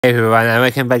Hey everyone, and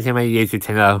welcome back to my YouTube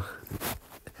channel.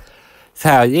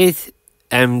 So this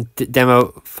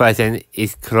demo version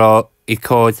is called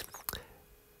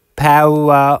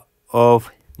Power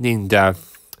of Ninja.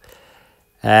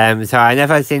 So I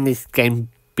never seen this game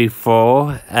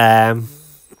before. I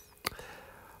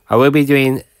will be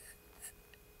doing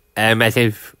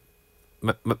massive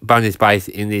bonus buys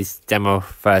in this demo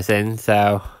version,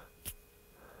 so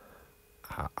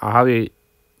I hope you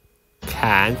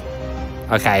can.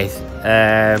 Okay,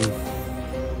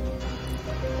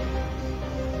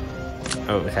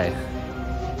 okay.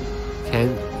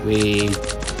 Can we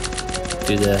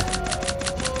do the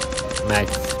max?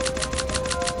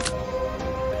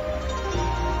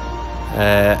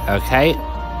 Okay.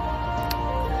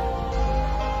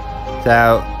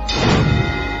 So,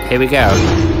 here we go.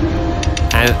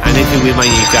 And I need to remind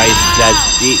you guys that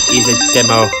it is a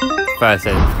demo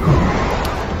version.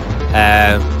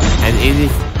 And in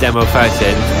this demo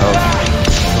version of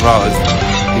Rose,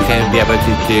 you can be able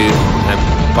to do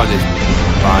bonus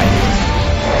buy.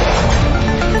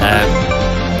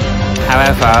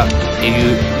 However, if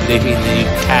you live in the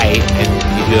UK and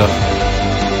if you're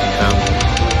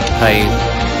playing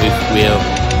with real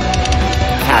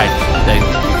cash, then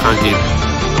you can't do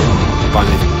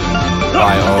bonus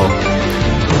buy or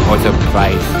auto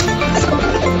plays.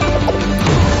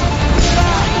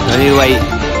 The only way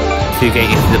to get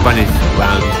into the bonus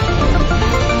round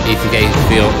is to get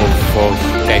 3 or 4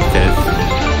 characters.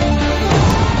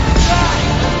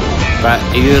 But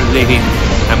if you live in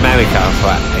America,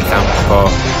 for example,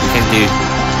 you can do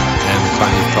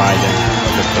bonus buys and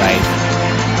other plays.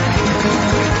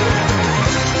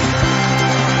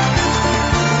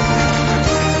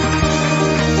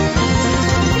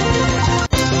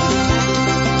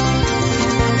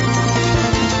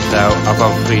 So I've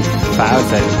got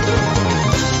 3,000.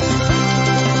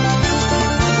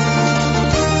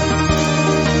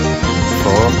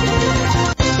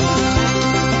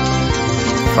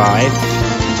 5.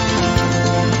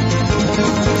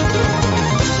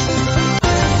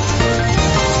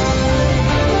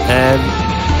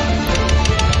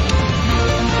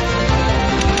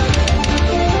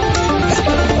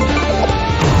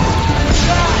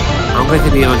 I'm going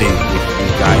to be honest with you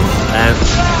guys.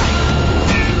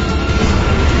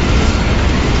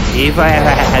 If I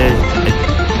ever had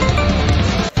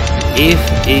if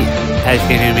it has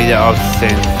given me the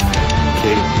option to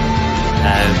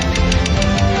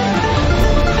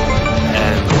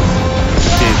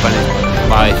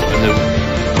buys on the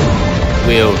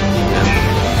real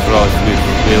floors with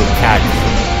real cats.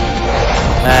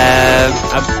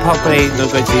 I'm probably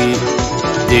not going to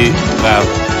do well.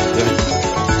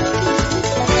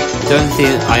 Don't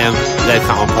think I am the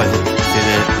kind of person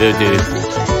that will do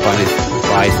bonus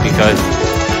buys because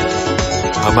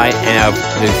I might end up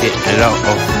losing a lot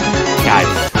of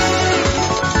cats.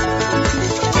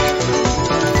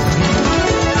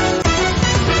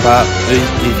 But with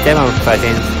the demo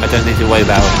version, I don't need to worry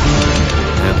about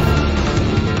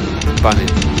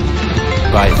bonus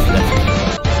buys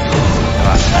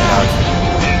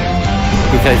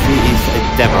because it is a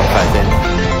demo version.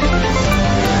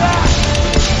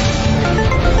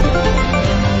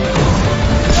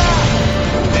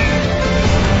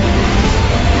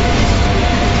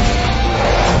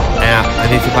 Now I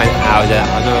need to find out that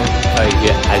I'm not very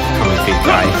good at commentary,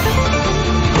 guys.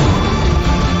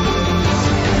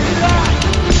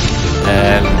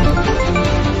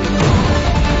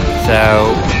 So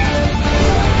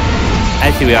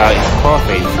actually we are in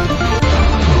profit.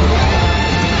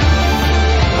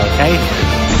 Okay.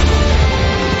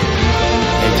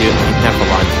 And do another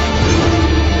one.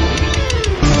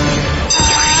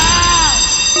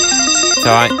 So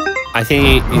I think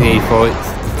you need 4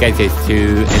 sketches to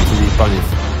enter the bonus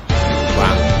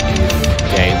round in this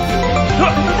game.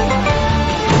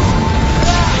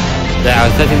 There are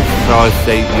certain floors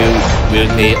that you will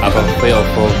need about 3 or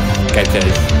 4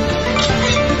 sketches.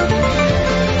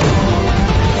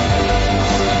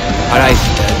 I like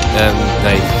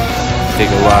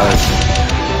Sticker Wars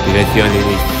because you only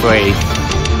need 3.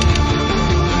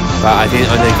 But I think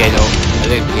on the game of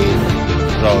Olympic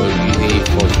floor you need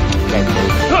 4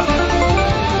 sketches.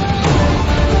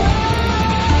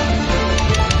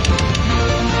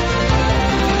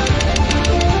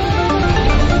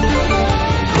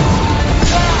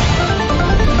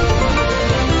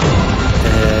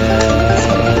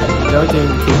 Not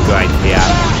doing too great here,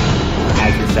 I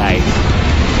have to say.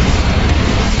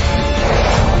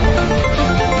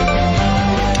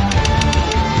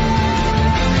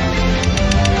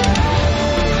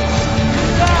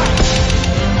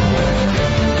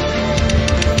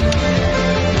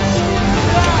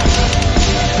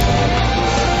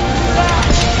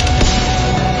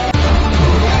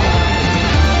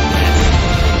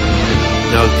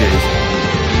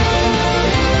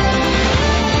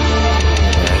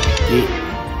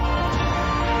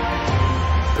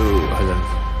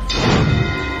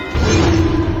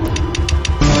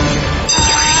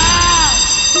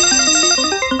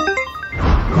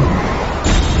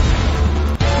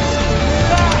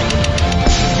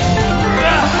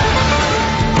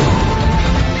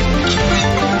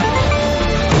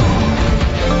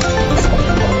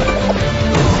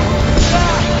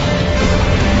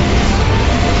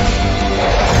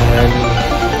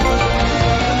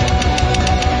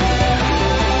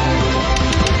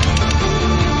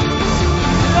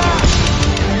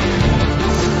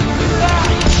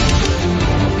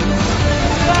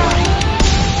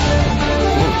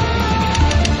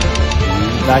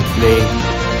 actually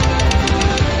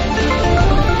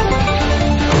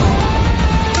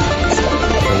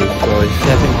so we've got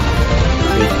 7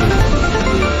 creatures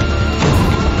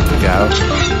to go.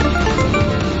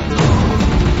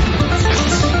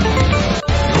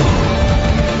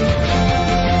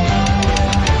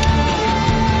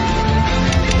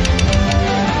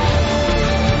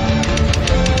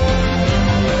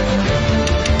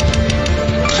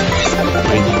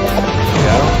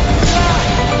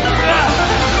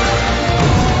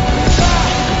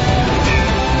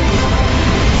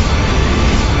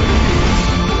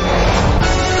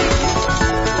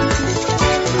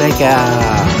 Mega!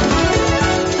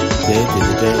 You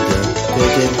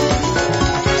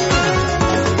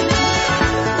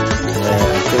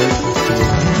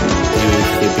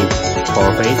should be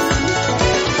perfect.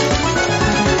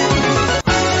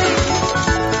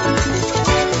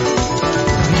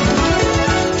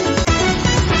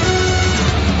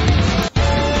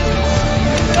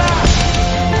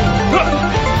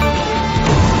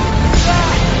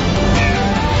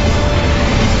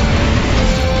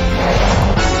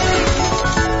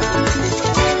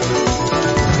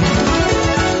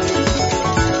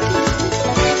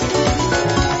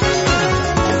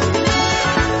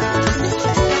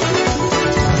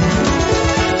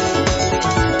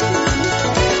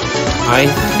 I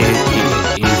think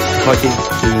it is putting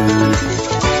to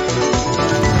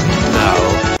no.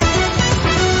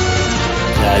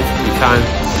 That you can't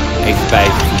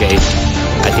expect to get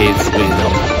at least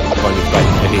window bonus by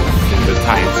every single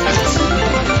time.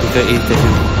 Because it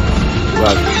doesn't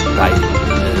work like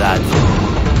that.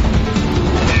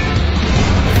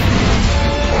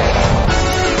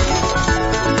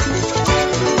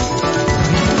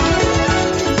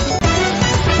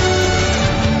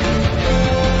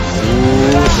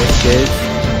 Good.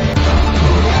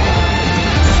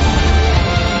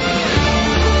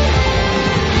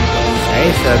 Okay,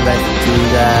 so let's do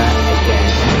that again.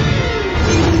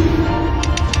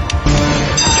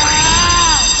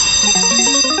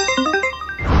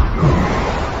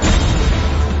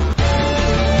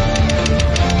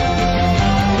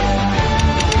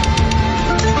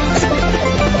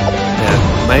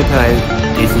 My plan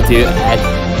is to do at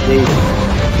least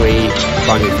 3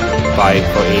 bonus by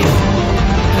for each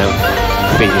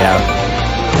video.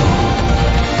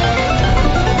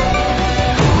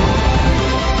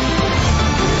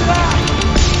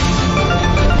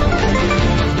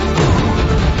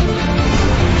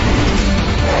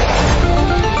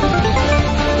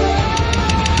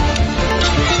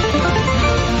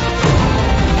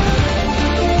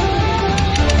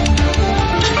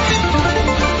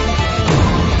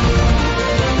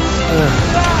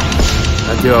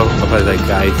 I do apologize,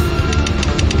 guys.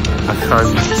 I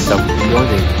can't stop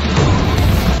yawning.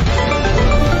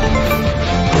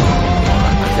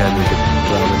 I can't need to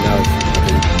blow my nose.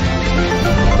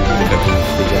 I think I can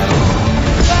figure out.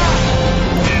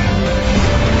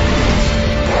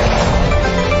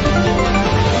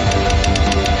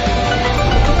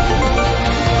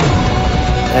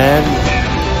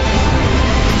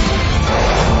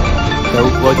 So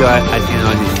what do I think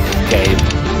on this game?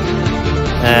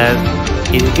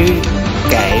 It's a good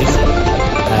game.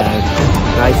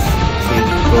 Nice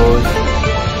symbols.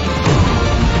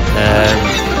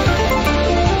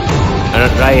 I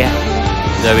don't like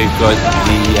that we've got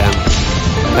the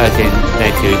person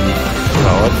next to the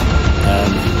sword.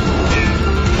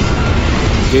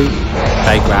 Good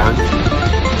background.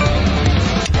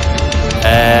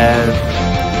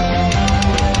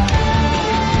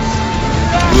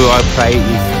 Will I play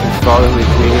this controller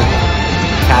with real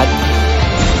cat?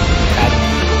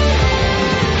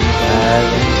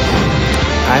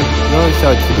 I'm not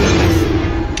sure, to be honest.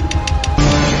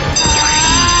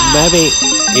 Maybe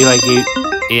if I give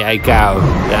it a go,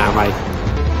 then I might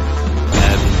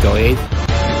enjoy it.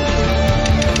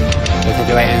 Let's have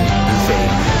to wait and see.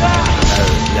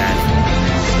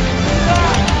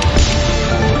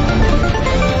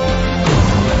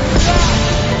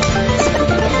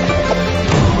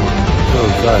 Oh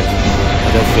god, I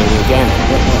don't feel it again.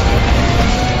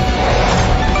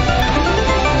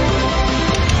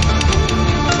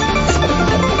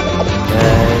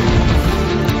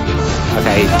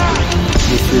 Okay,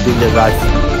 this will be the last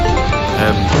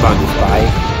bonus buy.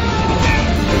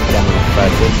 This demo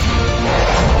version.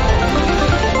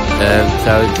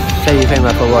 So thank you very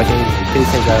much for watching.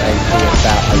 Please go and see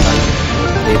about alone.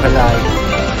 Leave a like,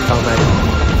 comment,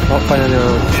 follow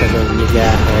on social media,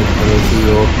 and I will see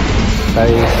you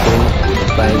very soon with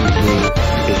a brand new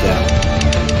video.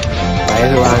 Bye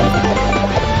everyone.